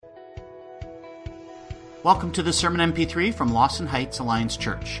Welcome to the Sermon MP3 from Lawson Heights Alliance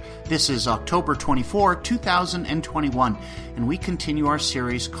Church. This is October 24, 2021, and we continue our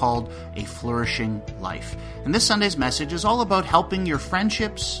series called A Flourishing Life. And this Sunday's message is all about helping your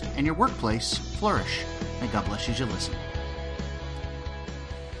friendships and your workplace flourish. May God bless you as you listen.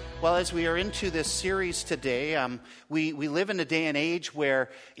 Well, as we are into this series today, we live in a day and age where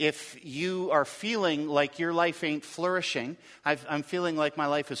if you are feeling like your life ain't flourishing, I'm feeling like my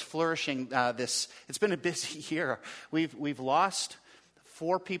life is flourishing. It's been a busy year. We've lost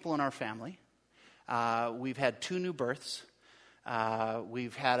 4 people in our family. We've had 2 new births.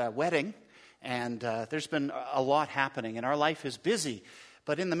 We've had a wedding, and there's been a lot happening, and our life is busy.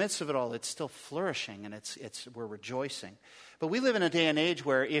 But in the midst of it all, it's still flourishing, and we're rejoicing. But we live in a day and age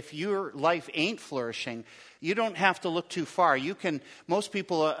where if your life ain't flourishing, you don't have to look too far. Most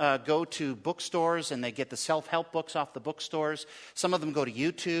people go to bookstores and they get the self-help books off the bookstores. Some of them go to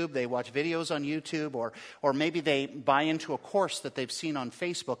YouTube. They watch videos on YouTube, or maybe they buy into a course that they've seen on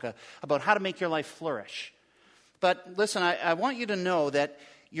Facebook about how to make your life flourish. But listen, I want you to know that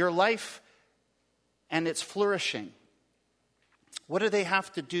your life and its flourishing, what do they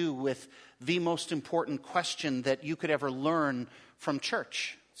have to do with the most important question that you could ever learn from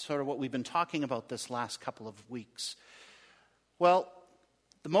church? Sort of what we've been talking about this last couple of weeks. Well,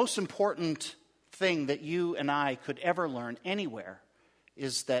 the most important thing that you and I could ever learn anywhere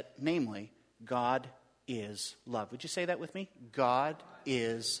is that, namely, God is love. Would you say that with me? God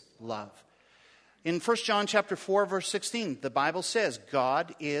is love. In 1 John chapter 4, verse 16, the Bible says,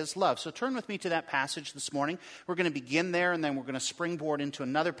 God is love. So turn with me to that passage this morning. We're going to begin there, and then we're going to springboard into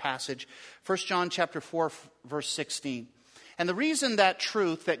another passage. 1 John chapter 4, verse 16. And the reason that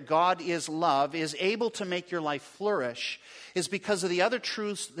truth, that God is love, is able to make your life flourish is because of the other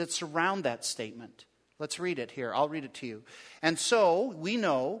truths that surround that statement. Let's read it here. I'll read it to you. And so we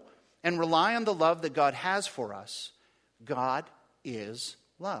know and rely on the love that God has for us. God is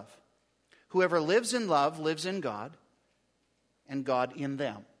love. Whoever lives in love lives in God, and God in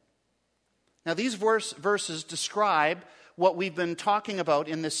them. Now, these verses describe what we've been talking about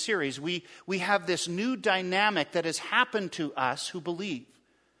in this series. We have this new dynamic that has happened to us who believe.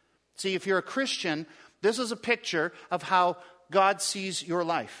 See, if you're a Christian, this is a picture of how God sees your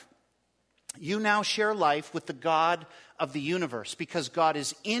life. You now share life with the God of the universe because God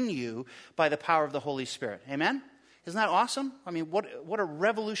is in you by the power of the Holy Spirit. Amen? Isn't that awesome? I mean, what a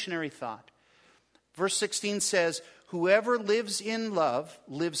revolutionary thought. Verse 16 says, whoever lives in love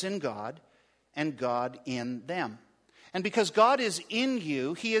lives in God, and God in them. And because God is in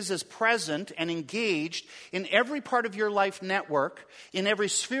you, He is as present and engaged in every part of your life network, in every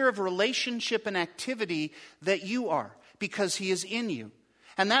sphere of relationship and activity that you are, because He is in you.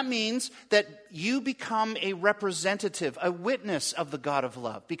 And that means that you become a representative, a witness of the God of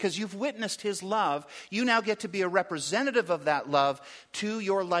love. Because you've witnessed His love, you now get to be a representative of that love to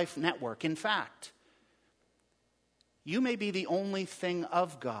your life network. In fact, you may be the only thing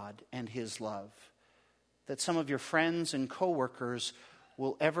of God and His love that some of your friends and coworkers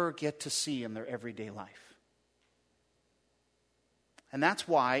will ever get to see in their everyday life. And that's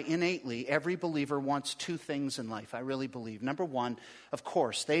why, innately, every believer wants 2 things in life, I really believe. Number 1, of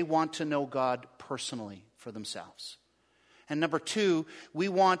course, they want to know God personally for themselves. And number 2, we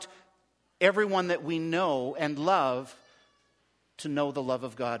want everyone that we know and love to know the love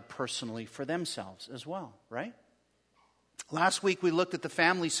of God personally for themselves as well, right? Last week we looked at the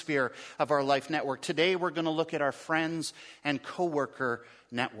family sphere of our life network. Today we're going to look at our friends and coworker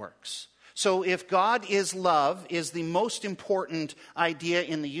networks. So if God is love is the most important idea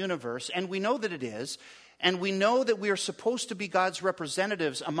in the universe, and we know that it is, and we know that we are supposed to be God's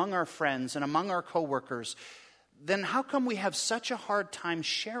representatives among our friends and among our coworkers, then how come we have such a hard time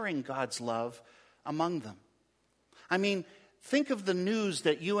sharing God's love among them? I mean, think of the news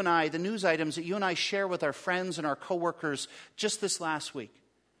the news items that you and I share with our friends and our coworkers just this last week.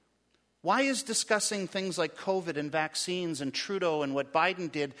 Why is discussing things like COVID and vaccines and Trudeau and what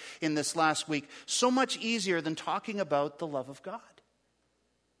Biden did in this last week so much easier than talking about the love of God?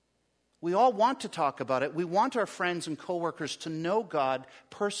 We all want to talk about it. We want our friends and coworkers to know God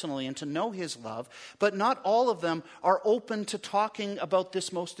personally and to know His love, but not all of them are open to talking about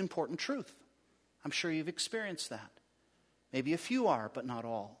this most important truth. I'm sure you've experienced that. Maybe a few are, but not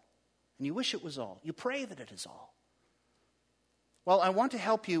all. And you wish it was all. You pray that it is all. Well, I want to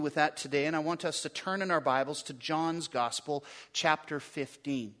help you with that today, and I want us to turn in our Bibles to John's Gospel, chapter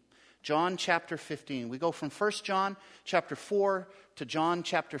 15. John chapter 15. We go from 1 John chapter 4 to John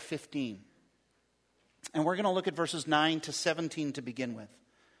chapter 15. And we're going to look at verses 9 to 17 to begin with.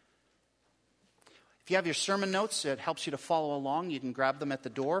 If you have your sermon notes, it helps you to follow along. You can grab them at the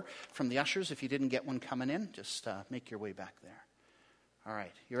door from the ushers. If you didn't get one coming in, just make your way back there. All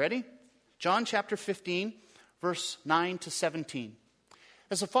right, you ready? John chapter 15, verse 9 to 17.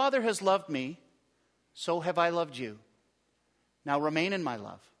 As the Father has loved me, so have I loved you. Now remain in my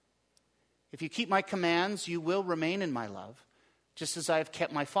love. If you keep my commands, you will remain in my love, just as I have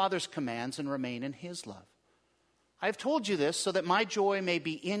kept my Father's commands and remain in his love. I have told you this so that my joy may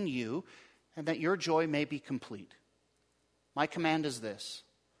be in you and that your joy may be complete. My command is this: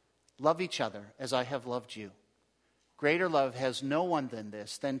 love each other as I have loved you. Greater love has no one than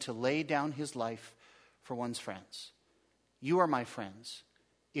this, than to lay down his life for one's friends. You are my friends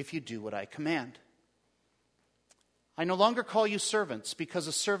if you do what I command. I no longer call you servants, because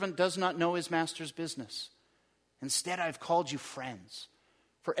a servant does not know his master's business. Instead, I have called you friends.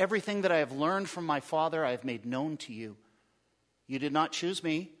 For everything that I have learned from my Father, I have made known to you. You did not choose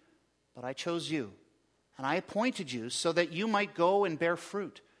me, but I chose you, and I appointed you so that you might go and bear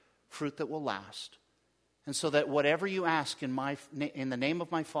fruit, fruit that will last, and so that whatever you ask in the name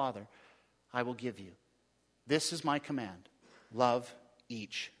of my Father, I will give you. This is my command: love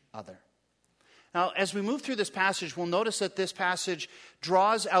each other. Now, as we move through this passage, we'll notice that this passage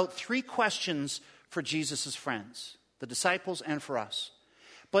draws out three questions for Jesus' friends, the disciples, and for us.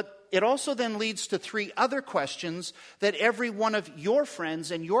 But it also then leads to three other questions that every one of your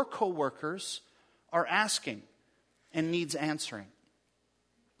friends and your co-workers are asking and needs answering.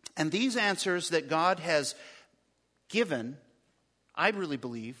 And these answers that God has given, I really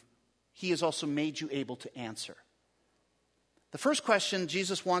believe, he has also made you able to answer. The first question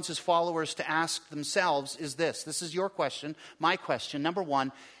Jesus wants his followers to ask themselves is this. This is your question, my question. Number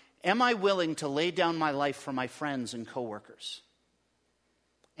one, am I willing to lay down my life for my friends and co-workers?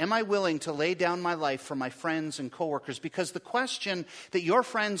 Am I willing to lay down my life for my friends and co-workers? Because the question that your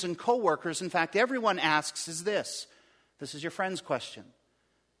friends and co-workers, in fact, everyone asks is this. This is your friend's question.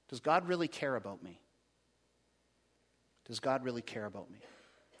 Does God really care about me? Does God really care about me?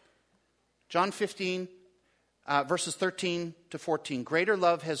 John 15, verses 13 to 14. Greater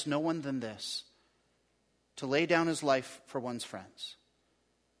love has no one than this, to lay down his life for one's friends.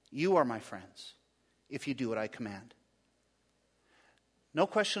 You are my friends if you do what I command. No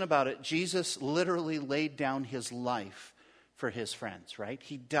question about it, Jesus literally laid down his life for his friends, right?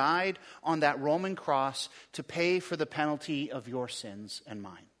 He died on that Roman cross to pay for the penalty of your sins and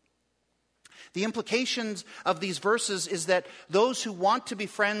mine. The implications of these verses is that those who want to be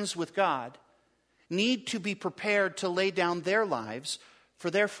friends with God need to be prepared to lay down their lives for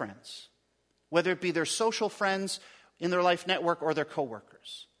their friends, whether it be their social friends in their life network or their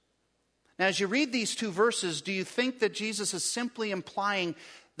co-workers. Now, as you read these two verses, do you think that Jesus is simply implying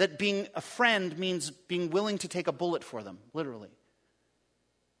that being a friend means being willing to take a bullet for them, literally?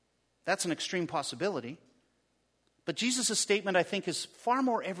 That's an extreme possibility. But Jesus' statement, I think, is far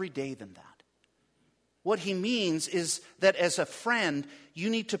more everyday than that. What he means is that as a friend, you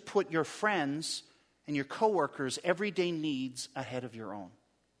need to put your friends and your coworkers' everyday needs ahead of your own.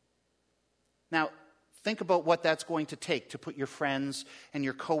 Now, think about what that's going to take to put your friends and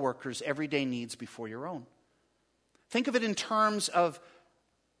your coworkers' everyday needs before your own. Think of it in terms of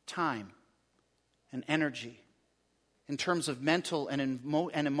time and energy, in terms of mental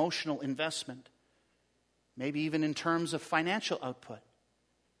and emotional investment, maybe even in terms of financial output.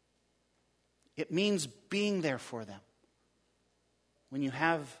 It means being there for them when you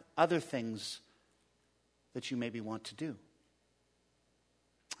have other things that you maybe want to do.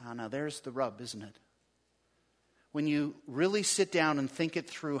 Now there's the rub, isn't it? When you really sit down and think it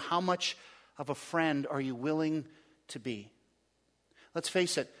through, how much of a friend are you willing to be? Let's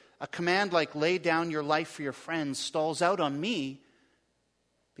face it, a command like lay down your life for your friends stalls out on me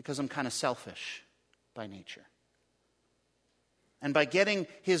because I'm kind of selfish by nature. And by getting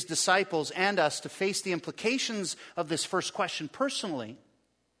his disciples and us to face the implications of this first question personally,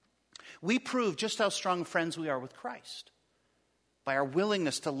 we prove just how strong friends we are with Christ by our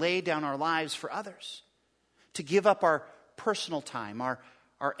willingness to lay down our lives for others, to give up our personal time, our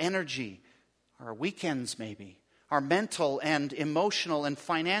energy, our weekends maybe, our mental and emotional and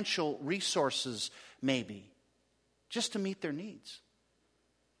financial resources maybe, just to meet their needs.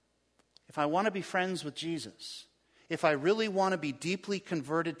 If I want to be friends with Jesus, if I really want to be deeply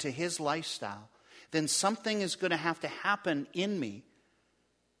converted to his lifestyle, then something is going to have to happen in me,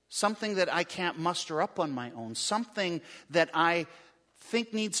 something that I can't muster up on my own, something that I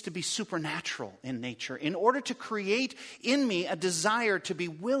think needs to be supernatural in nature in order to create in me a desire to be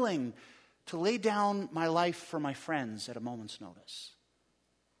willing to lay down my life for my friends at a moment's notice,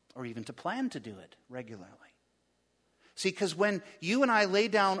 or even to plan to do it regularly. See, because when you and I lay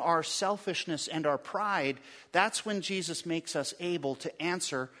down our selfishness and our pride, that's when Jesus makes us able to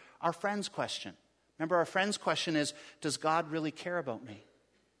answer our friend's question. Remember, our friend's question is, does God really care about me?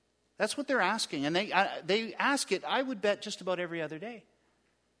 That's what they're asking. And they ask it, I would bet, just about every other day.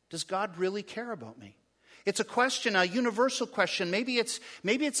 Does God really care about me? It's a question, a universal question. Maybe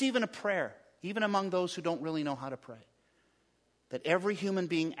it's even a prayer, even among those who don't really know how to pray. That every human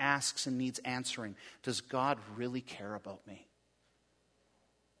being asks and needs answering. Does God really care about me?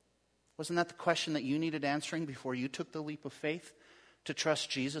 Wasn't that the question that you needed answering before you took the leap of faith to trust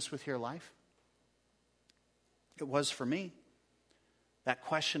Jesus with your life? It was for me. That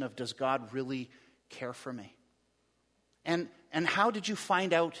question of, does God really care for me? And how did you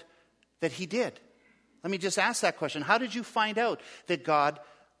find out that he did? Let me just ask that question. How did you find out that God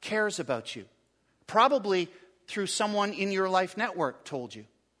cares about you? Probably through someone in your life network told you.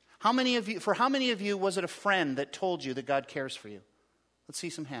 For how many of you was it a friend that told you that God cares for you? Let's see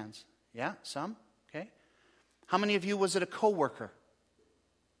some hands. Yeah, some? Okay. How many of you was it a coworker?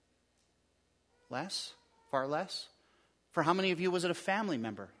 Less? Far less? For how many of you was it a family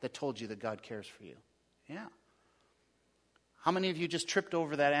member that told you that God cares for you? Yeah. How many of you just tripped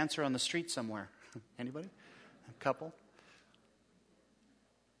over that answer on the street somewhere? Anybody? A couple?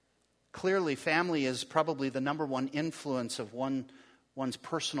 Clearly, family is probably the number one influence of one's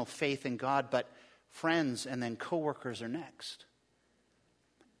personal faith in God, but friends and then coworkers are next.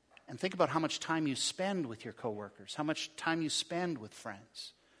 And think about how much time you spend with your coworkers, how much time you spend with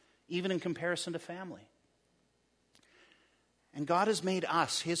friends, even in comparison to family. And God has made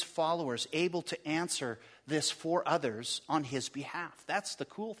us, his followers, able to answer this for others on his behalf. That's the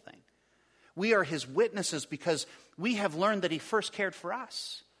cool thing. We are his witnesses because we have learned that he first cared for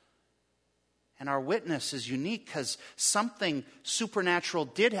us. And our witness is unique because something supernatural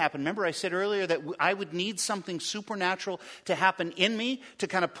did happen. Remember I said earlier that I would need something supernatural to happen in me to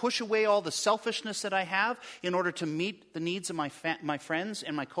kind of push away all the selfishness that I have in order to meet the needs of my friends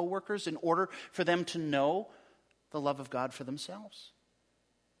and my coworkers, in order for them to know the love of God for themselves.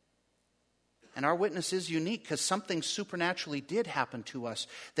 And our witness is unique because something supernaturally did happen to us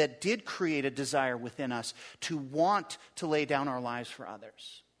that did create a desire within us to want to lay down our lives for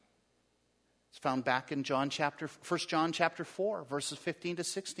others. It's found back in 1 John chapter 4, verses 15 to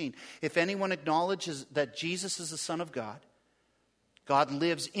 16. If anyone acknowledges that Jesus is the Son of God, God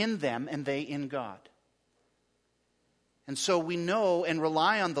lives in them and they in God. And so we know and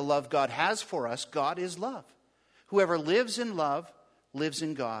rely on the love God has for us. God is love. Whoever lives in love lives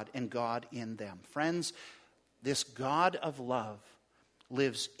in God and God in them. Friends, this God of love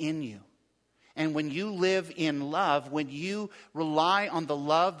lives in you. And when you live in love, when you rely on the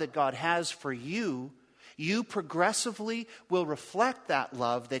love that God has for you, you progressively will reflect that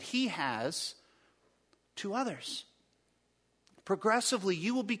love that he has to others. Progressively,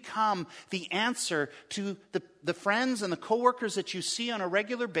 you will become the answer to the friends and the coworkers that you see on a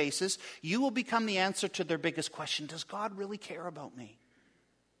regular basis. You will become the answer to their biggest question: does God really care about me?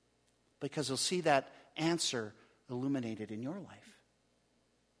 Because you'll see that answer illuminated in your life.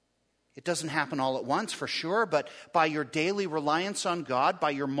 It doesn't happen all at once, for sure, but by your daily reliance on God,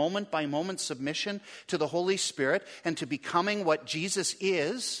 by your moment-by-moment submission to the Holy Spirit, and to becoming what Jesus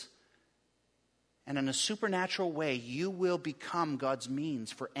is, and in a supernatural way, you will become God's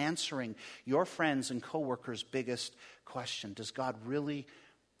means for answering your friends and coworkers' biggest question: does God really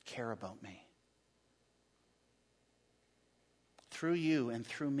care about me? Through you and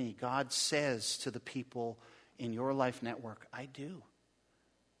through me, God says to the people in your life network, I do.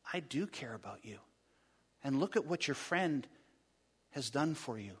 I do care about you. And look at what your friend has done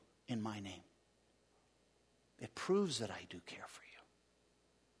for you in my name. It proves that I do care for you.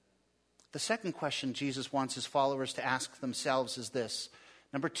 The second question Jesus wants his followers to ask themselves is this.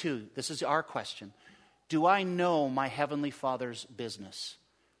 Number 2, this is our question. Do I know my Heavenly Father's business?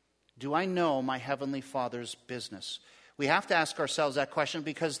 Do I know my Heavenly Father's business? We have to ask ourselves that question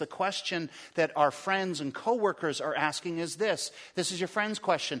because the question that our friends and coworkers are asking is this. This is your friend's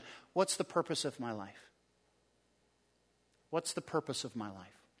question. What's the purpose of my life? What's the purpose of my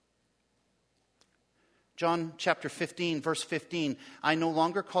life? John chapter 15, verse 15. I no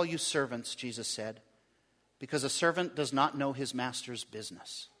longer call you servants, Jesus said, because a servant does not know his master's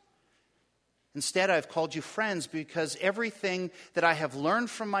business. Instead, I've called you friends because everything that I have learned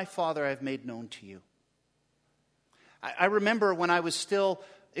from my Father I have made known to you. I remember when I was still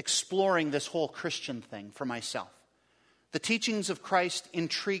exploring this whole Christian thing for myself. The teachings of Christ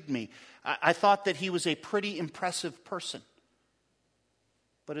intrigued me. I thought that he was a pretty impressive person.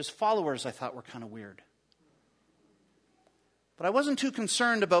 But his followers I thought were kind of weird. But I wasn't too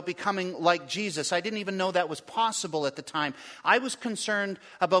concerned about becoming like Jesus. I didn't even know that was possible at the time. I was concerned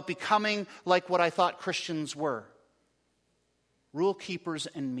about becoming like what I thought Christians were. Rule keepers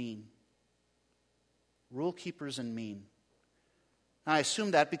and mean. Rule keepers and mean. I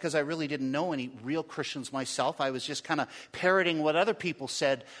assumed that because I really didn't know any real Christians myself. I was just kind of parroting what other people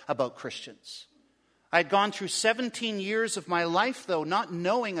said about Christians. I had gone through 17 years of my life, though, not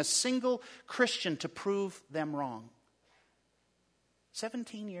knowing a single Christian to prove them wrong.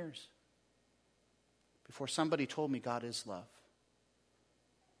 17 years before somebody told me God is love.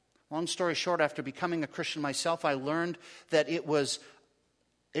 Long story short, after becoming a Christian myself, I learned that it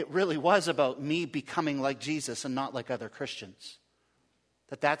really was about me becoming like Jesus and not like other Christians.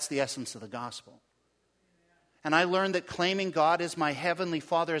 That's the essence of the gospel. And I learned that claiming God as my heavenly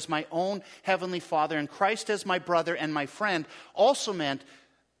Father, as my own heavenly Father, and Christ as my brother and my friend also meant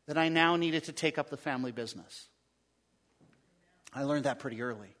that I now needed to take up the family business. I learned that pretty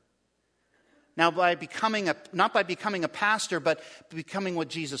early. Now, not by becoming a pastor, but becoming what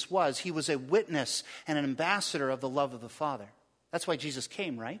Jesus was. He was a witness and an ambassador of the love of the Father. That's why Jesus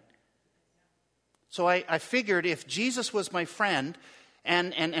came, right? So I figured if Jesus was my friend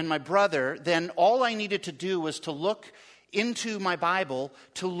and my brother, then all I needed to do was to look into my Bible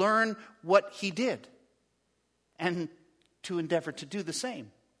to learn what he did and to endeavor to do the same.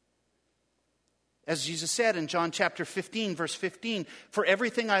 As Jesus said in John chapter 15, verse 15, "For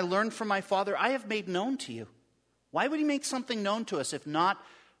everything I learned from my Father, I have made known to you." Why would he make something known to us if not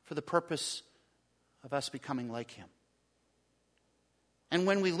for the purpose of us becoming like him? And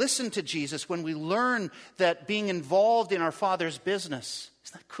when we listen to Jesus, when we learn that being involved in our Father's business,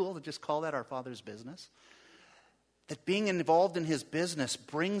 isn't that cool to just call that our Father's business? That being involved in his business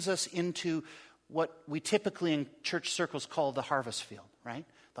brings us into what we typically in church circles call the harvest field, right?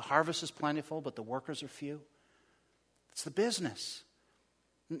 The harvest is plentiful, but the workers are few. It's the business.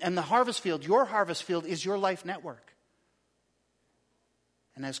 And the harvest field, your harvest field, is your life network.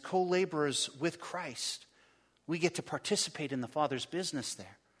 And as co-laborers with Christ, we get to participate in the Father's business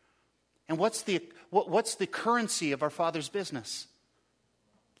there. And what's the currency of our Father's business?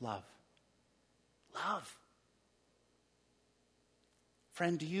 Love. Love.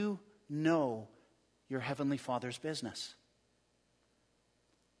 Friend, do you know your Heavenly Father's business?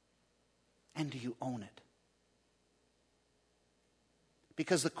 And do you own it?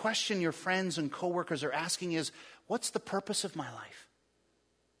 Because the question your friends and coworkers are asking is, what's the purpose of my life?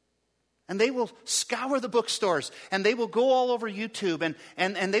 And they will scour the bookstores, and they will go all over YouTube,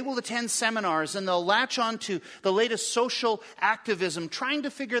 and they will attend seminars, and they'll latch on to the latest social activism, trying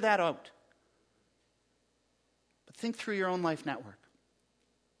to figure that out. But think through your own life network.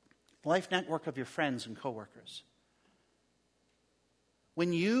 Life network of your friends and coworkers.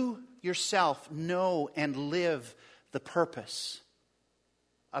 When you yourself know and live the purpose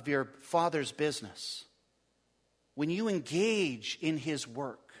of your Father's business, when you engage in his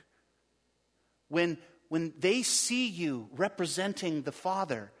work, when they see you representing the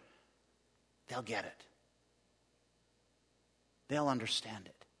Father, they'll get it. They'll understand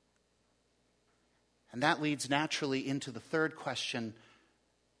it. And that leads naturally into the third question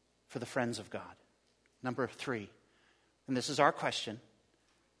for the friends of God. Number 3. And this is our question.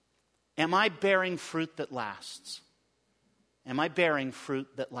 Am I bearing fruit that lasts? Am I bearing fruit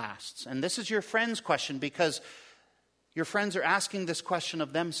that lasts? And this is your friend's question because your friends are asking this question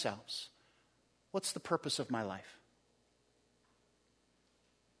of themselves. What's the purpose of my life?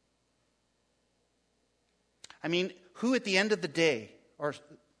 I mean, who at the end of the day, or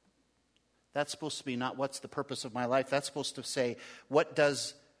that's supposed to be not what's the purpose of my life, that's supposed to say, what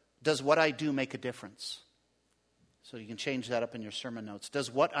does what I do make a difference? So you can change that up in your sermon notes.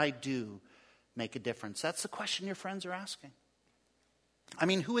 Does what I do make a difference? That's the question your friends are asking. I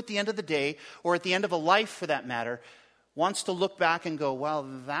mean, who at the end of the day, or at the end of a life for that matter, wants to look back and go, well,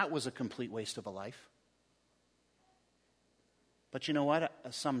 that was a complete waste of a life? But you know what?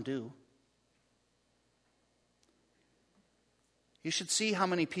 Some do. You should see how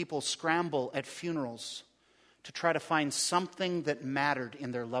many people scramble at funerals to try to find something that mattered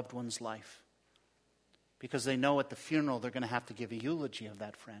in their loved one's life. Because they know at the funeral they're going to have to give a eulogy of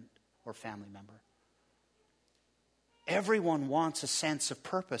that friend or family member. Everyone wants a sense of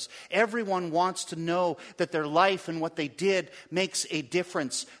purpose. Everyone wants to know that their life and what they did makes a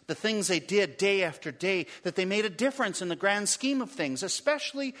difference. The things they did day after day, that they made a difference in the grand scheme of things,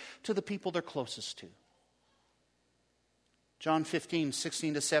 especially to the people they're closest to. John 15,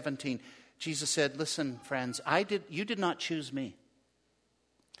 16 to 17, Jesus said, listen, friends, you did not choose me.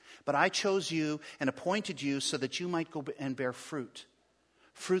 But I chose you and appointed you so that you might go and bear fruit.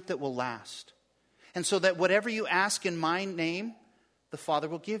 Fruit that will last. And so that whatever you ask in my name, the Father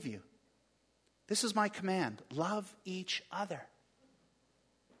will give you. This is my command. Love each other.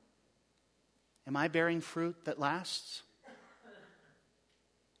 Am I bearing fruit that lasts?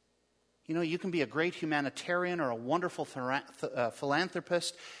 You know, you can be a great humanitarian or a wonderful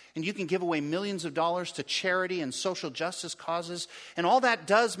philanthropist, and you can give away millions of dollars to charity and social justice causes, and all that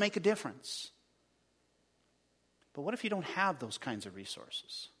does make a difference. But what if you don't have those kinds of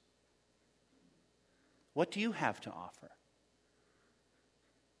resources? What do you have to offer?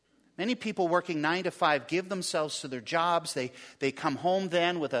 Many people working 9 to 5 give themselves to their jobs. They come home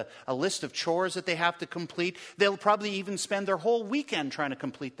then with a list of chores that they have to complete. They'll probably even spend their whole weekend trying to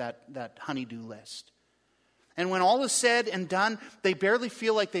complete that honey-do list. And when all is said and done, they barely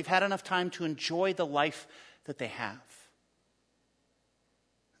feel like they've had enough time to enjoy the life that they have.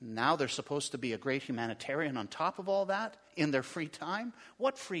 Now they're supposed to be a great humanitarian on top of all that in their free time.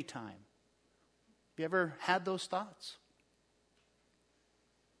 What free time? Have you ever had those thoughts?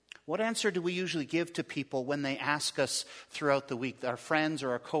 What answer do we usually give to people when they ask us throughout the week, our friends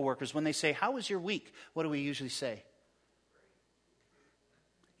or our coworkers, when they say, "How was your week?" What do we usually say?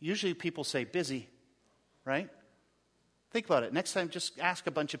 Usually people say, "Busy," right? Think about it. Next time, just ask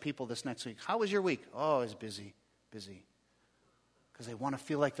a bunch of people this next week, "How was your week?" "Oh, it's busy." Because they want to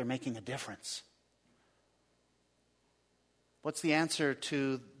feel like they're making a difference. What's the answer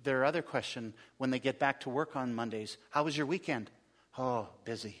to their other question when they get back to work on Mondays? "How was your weekend?" "Oh,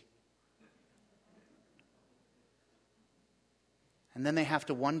 busy." And then they have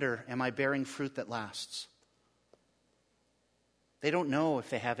to wonder, am I bearing fruit that lasts? They don't know if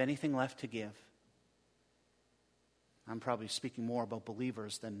they have anything left to give. I'm probably speaking more about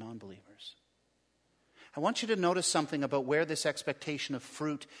believers than non-believers. I want you to notice something about where this expectation of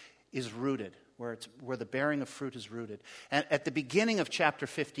fruit is rooted, where the bearing of fruit is rooted. At the beginning of chapter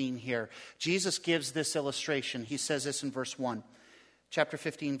 15 here, Jesus gives this illustration. He says this in verse 1. Chapter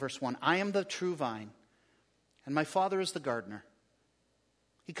 15, verse 1. "I am the true vine, and my Father is the gardener.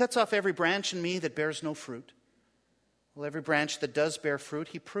 He cuts off every branch in me that bears no fruit. Well, every branch that does bear fruit,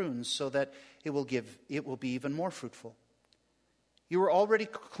 he prunes so that it will be even more fruitful. You are already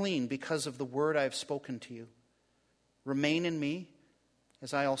clean because of the word I have spoken to you. Remain in me,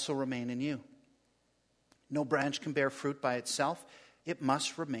 as I also remain in you. No branch can bear fruit by itself. It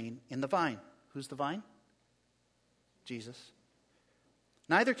must remain in the vine." Who's the vine? Jesus.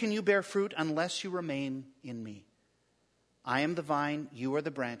 "Neither can you bear fruit unless you remain in me. I am the vine, you are the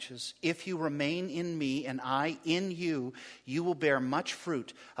branches. If you remain in me and I in you, you will bear much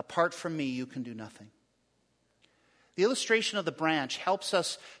fruit. Apart from me, you can do nothing." The illustration of the branch helps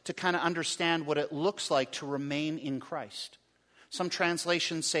us to kind of understand what it looks like to remain in Christ. Some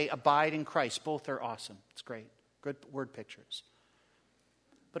translations say abide in Christ. Both are awesome. It's great. Good word pictures.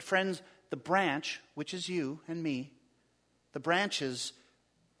 But friends, the branch, which is you and me, the branches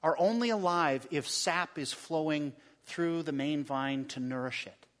are only alive if sap is flowing through the main vine to nourish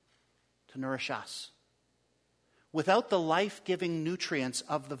it, to nourish us. Without the life-giving nutrients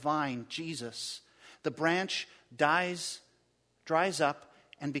of the vine, Jesus, the branch dries up,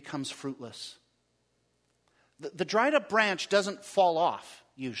 and becomes fruitless. The dried up branch doesn't fall off,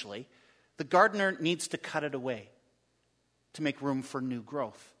 usually. The gardener needs to cut it away to make room for new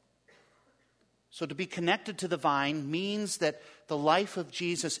growth. So to be connected to the vine means that the life of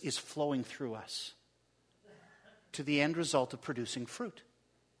Jesus is flowing through us to the end result of producing fruit.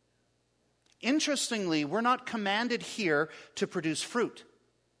 Interestingly, we're not commanded here to produce fruit.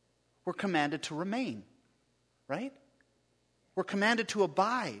 We're commanded to remain, right? We're commanded to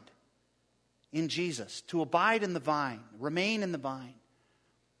abide in Jesus, to abide in the vine, remain in the vine.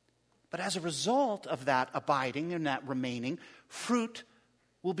 But as a result of that abiding and that remaining, fruit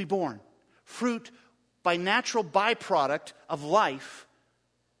will be born. Fruit, by natural byproduct of life,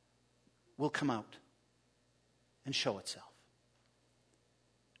 will come out and show itself.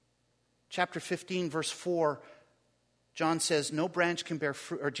 Chapter 15, verse 4, John says, "No branch can bear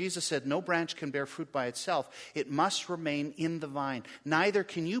fruit," or Jesus said, "No branch can bear fruit by itself. It must remain in the vine. Neither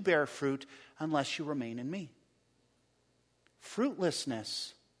can you bear fruit unless you remain in me."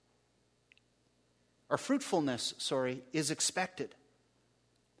 Fruitlessness, or fruitfulness, is expected.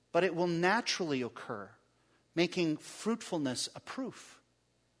 But it will naturally occur, making fruitfulness a proof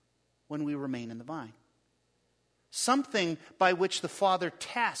when we remain in the vine. Something by which the Father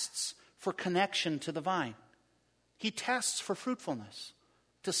tests for connection to the vine. He tests for fruitfulness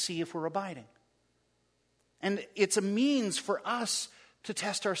to see if we're abiding. And it's a means for us to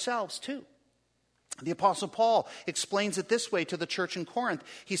test ourselves too. The Apostle Paul explains it this way to the church in Corinth.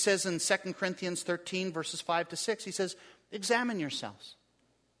 He says in 2 Corinthians 13, verses 5 to 6, he says, "Examine yourselves.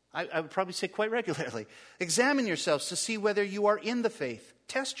 I would probably say quite regularly. Examine yourselves to see whether you are in the faith.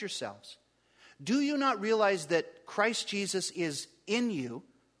 Test yourselves. Do you not realize that Christ Jesus is in you?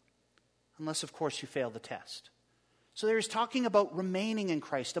 Unless, of course, you fail the test. So there he's talking about remaining in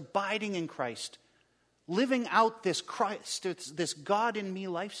Christ, abiding in Christ, living out this Christ, this God in me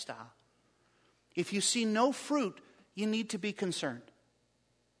lifestyle. If you see no fruit, you need to be concerned.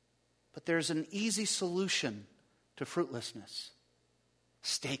 But there's an easy solution to fruitlessness.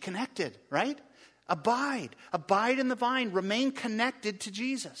 Stay connected, right? Abide. Abide in the vine. Remain connected to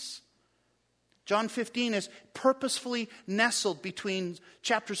Jesus. John 15 is purposefully nestled between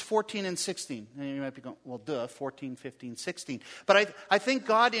chapters 14 and 16. And you might be going, well, 14, 15, 16. But I think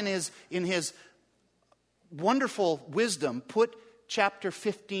God in his wonderful wisdom put chapter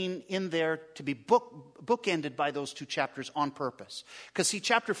 15 in there to be bookended by those two chapters on purpose. Because see,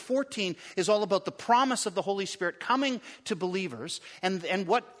 chapter 14 is all about the promise of the Holy Spirit coming to believers and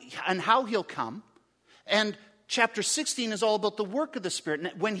how he'll come. And chapter 16 is all about the work of the Spirit.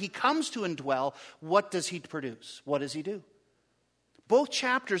 And when he comes to indwell, what does he produce? What does he do? Both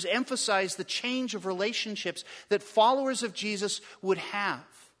chapters emphasize the change of relationships that followers of Jesus would have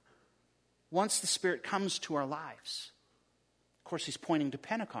once the Spirit comes to our lives. Of course, he's pointing to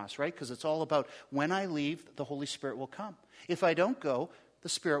Pentecost, right? Because it's all about when I leave, the Holy Spirit will come. If I don't go, the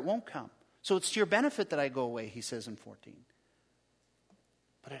Spirit won't come. So it's to your benefit that I go away, he says in 14.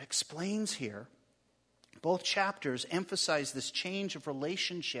 But it explains here, both chapters emphasize this change of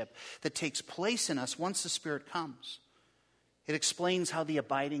relationship that takes place in us once the Spirit comes. It explains how the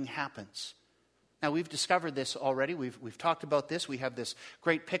abiding happens. Now, we've discovered this already. We've talked about this. We have this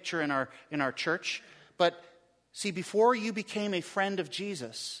great picture in our church. But see, before you became a friend of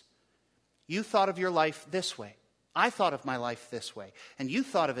Jesus, you thought of your life this way. I thought of my life this way. And you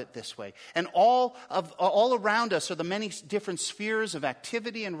thought of it this way. And all around us are the many different spheres of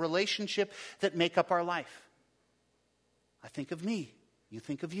activity and relationship that make up our life. I think of me. You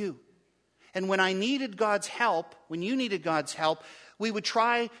think of you. And when I needed God's help, when you needed God's help, we would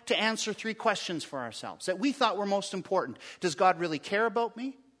try to answer 3 questions for ourselves that we thought were most important. Does God really care about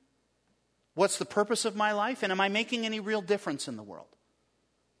me? What's the purpose of my life? And am I making any real difference in the world?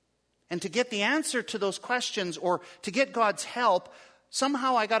 And to get the answer to those questions or to get God's help,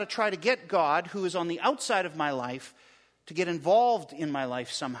 somehow I got to try to get God, who is on the outside of my life, to get involved in my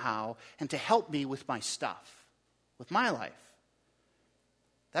life somehow and to help me with my stuff, with my life.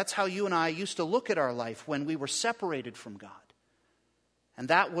 That's how you and I used to look at our life when we were separated from God. And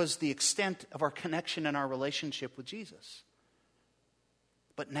that was the extent of our connection and our relationship with Jesus.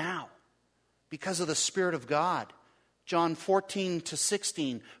 But now, because of the Spirit of God, John 14 to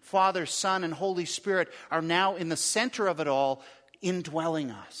 16, Father, Son, and Holy Spirit are now in the center of it all,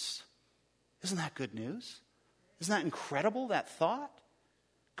 indwelling us. Isn't that good news? Isn't that incredible, that thought?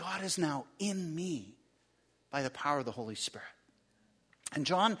 God is now in me by the power of the Holy Spirit. And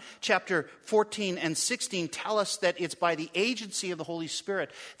John chapter 14 and 16 tell us that it's by the agency of the Holy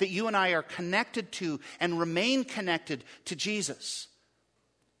Spirit that you and I are connected to and remain connected to Jesus,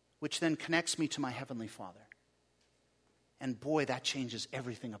 which then connects me to my Heavenly Father. And boy, that changes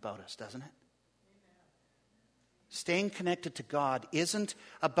everything about us, doesn't it? Staying connected to God isn't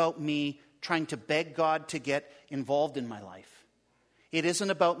about me trying to beg God to get involved in my life. It isn't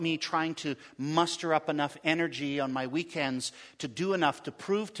about me trying to muster up enough energy on my weekends to do enough to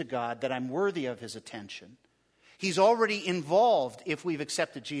prove to God that I'm worthy of his attention. He's already involved if we've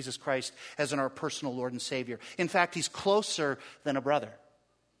accepted Jesus Christ as our personal Lord and Savior. In fact, he's closer than a brother,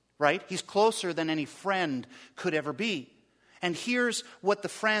 right? He's closer than any friend could ever be. And here's what the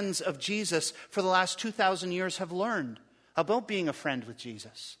friends of Jesus for the last 2,000 years have learned about being a friend with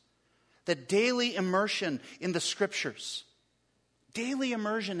Jesus. The daily immersion in the Scriptures. Daily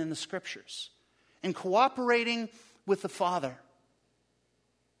immersion in the Scriptures. And cooperating with the Father.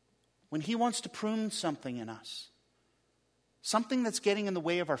 When he wants to prune something in us. Something that's getting in the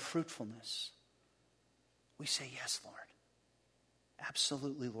way of our fruitfulness. We say, yes, Lord.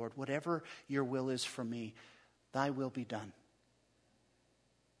 Absolutely, Lord. Whatever your will is for me, thy will be done.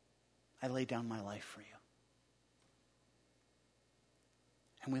 I lay down my life for you.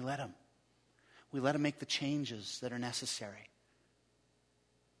 And we let him. We let him make the changes that are necessary.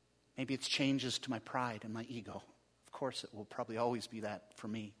 Maybe it's changes to my pride and my ego. Of course, it will probably always be that for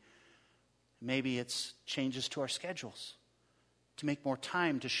me. Maybe it's changes to our schedules to make more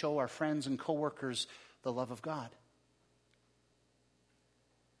time to show our friends and coworkers the love of God.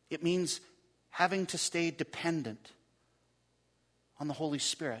 It means having to stay dependent on the Holy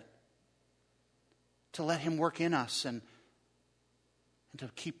Spirit to let him work in us and to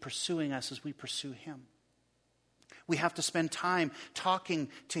keep pursuing us as we pursue him. We have to spend time talking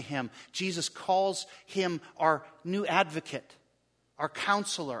to him. Jesus calls him our new advocate, our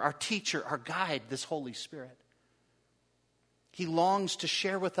counselor, our teacher, our guide, this Holy Spirit. He longs to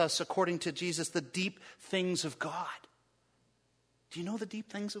share with us, according to Jesus, the deep things of God. Do you know the deep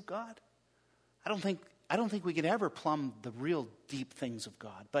things of God? I don't think we could ever plumb the real deep things of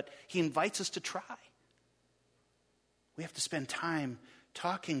God, but he invites us to try. We have to spend time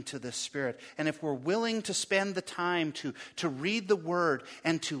talking to this Spirit. And if we're willing to spend the time to read the Word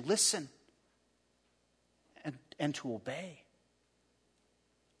and to listen and to obey,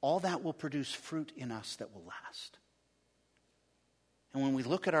 all that will produce fruit in us that will last. And when we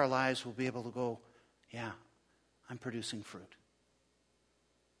look at our lives, we'll be able to go, yeah, I'm producing fruit.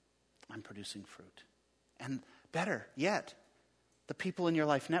 I'm producing fruit. And better yet, the people in your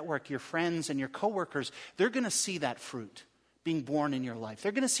life network, your friends and your coworkers, they're going to see that fruit being born in your life.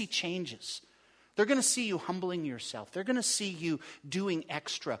 They're going to see changes. They're going to see you humbling yourself. They're going to see you doing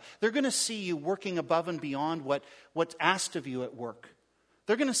extra. They're going to see you working above and beyond what's asked of you at work.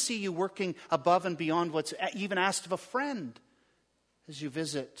 They're going to see you working above and beyond what's even asked of a friend as you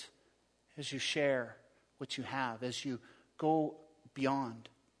visit, as you share what you have, as you go beyond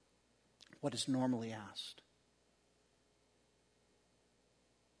what is normally asked.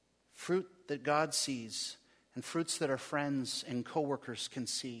 Fruit that God sees and fruits that our friends and coworkers can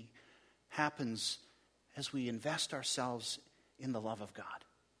see happens as we invest ourselves in the love of God.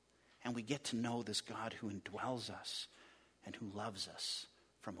 And we get to know this God who indwells us and who loves us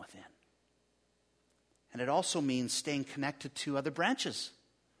from within. And it also means staying connected to other branches,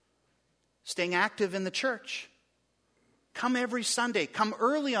 staying active in the church. Come every Sunday, come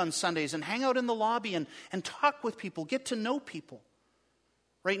early on Sundays and hang out in the lobby and talk with people, get to know people.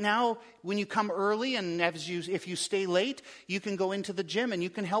 Right now, when you come early and if you stay late, you can go into the gym and you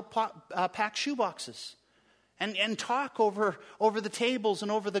can help pack shoeboxes and talk over the tables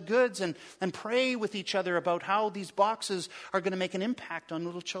and over the goods and pray with each other about how these boxes are going to make an impact on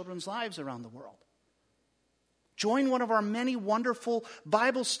little children's lives around the world. Join one of our many wonderful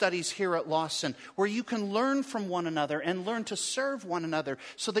Bible studies here at Lawson, where you can learn from one another and learn to serve one another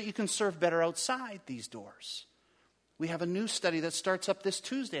so that you can serve better outside these doors. We have a new study that starts up this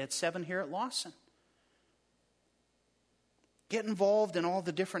Tuesday at 7 here at Lawson. Get involved in all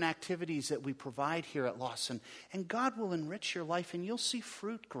the different activities that we provide here at Lawson, and God will enrich your life and you'll see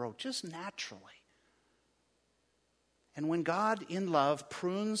fruit grow just naturally. And when God in love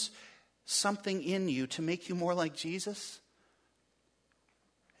prunes something in you to make you more like Jesus,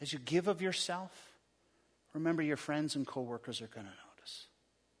 as you give of yourself, remember your friends and coworkers are going to notice.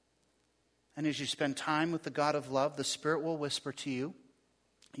 And as you spend time with the God of love, the Spirit will whisper to you.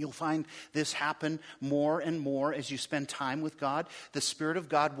 You'll find this happen more and more as you spend time with God. The Spirit of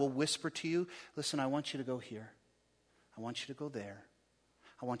God will whisper to you, listen, I want you to go here. I want you to go there.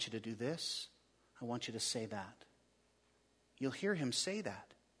 I want you to do this. I want you to say that. You'll hear him say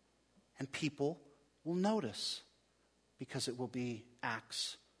that. And people will notice because it will be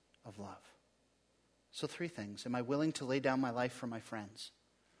acts of love. So 3 things. Am I willing to lay down my life for my friends?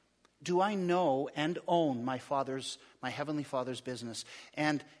 Do I know and own my Heavenly Father's business?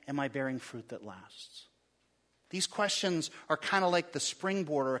 And am I bearing fruit that lasts? These questions are kind of like the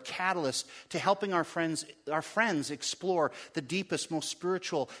springboard or a catalyst to helping our friends explore the deepest, most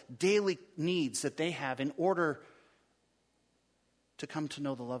spiritual daily needs that they have in order to come to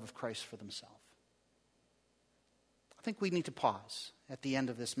know the love of Christ for themselves. I think we need to pause at the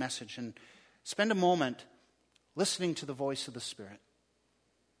end of this message and spend a moment listening to the voice of the Spirit.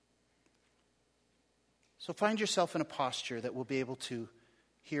 So find yourself in a posture that will be able to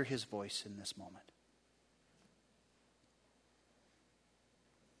hear his voice in this moment.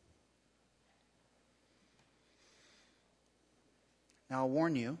 Now I'll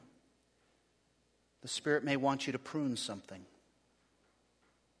warn you, the Spirit may want you to prune something.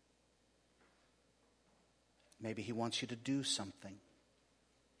 Maybe he wants you to do something.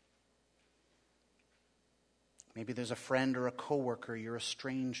 Maybe there's a friend or a coworker you're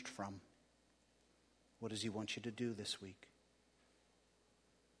estranged from. What does he want you to do this week?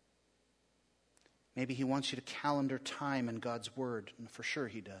 Maybe he wants you to calendar time in God's Word, and for sure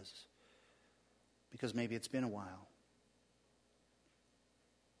he does, because maybe it's been a while.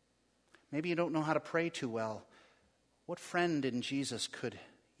 Maybe you don't know how to pray too well. What friend in Jesus could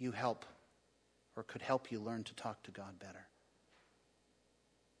you help or could help you learn to talk to God better?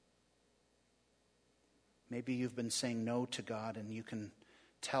 Maybe you've been saying no to God and you can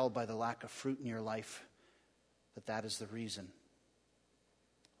tell by the lack of fruit in your life that is the reason.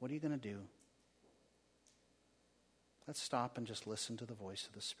 What are you going to do? Let's stop and just listen to the voice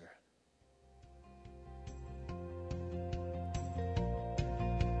of the Spirit.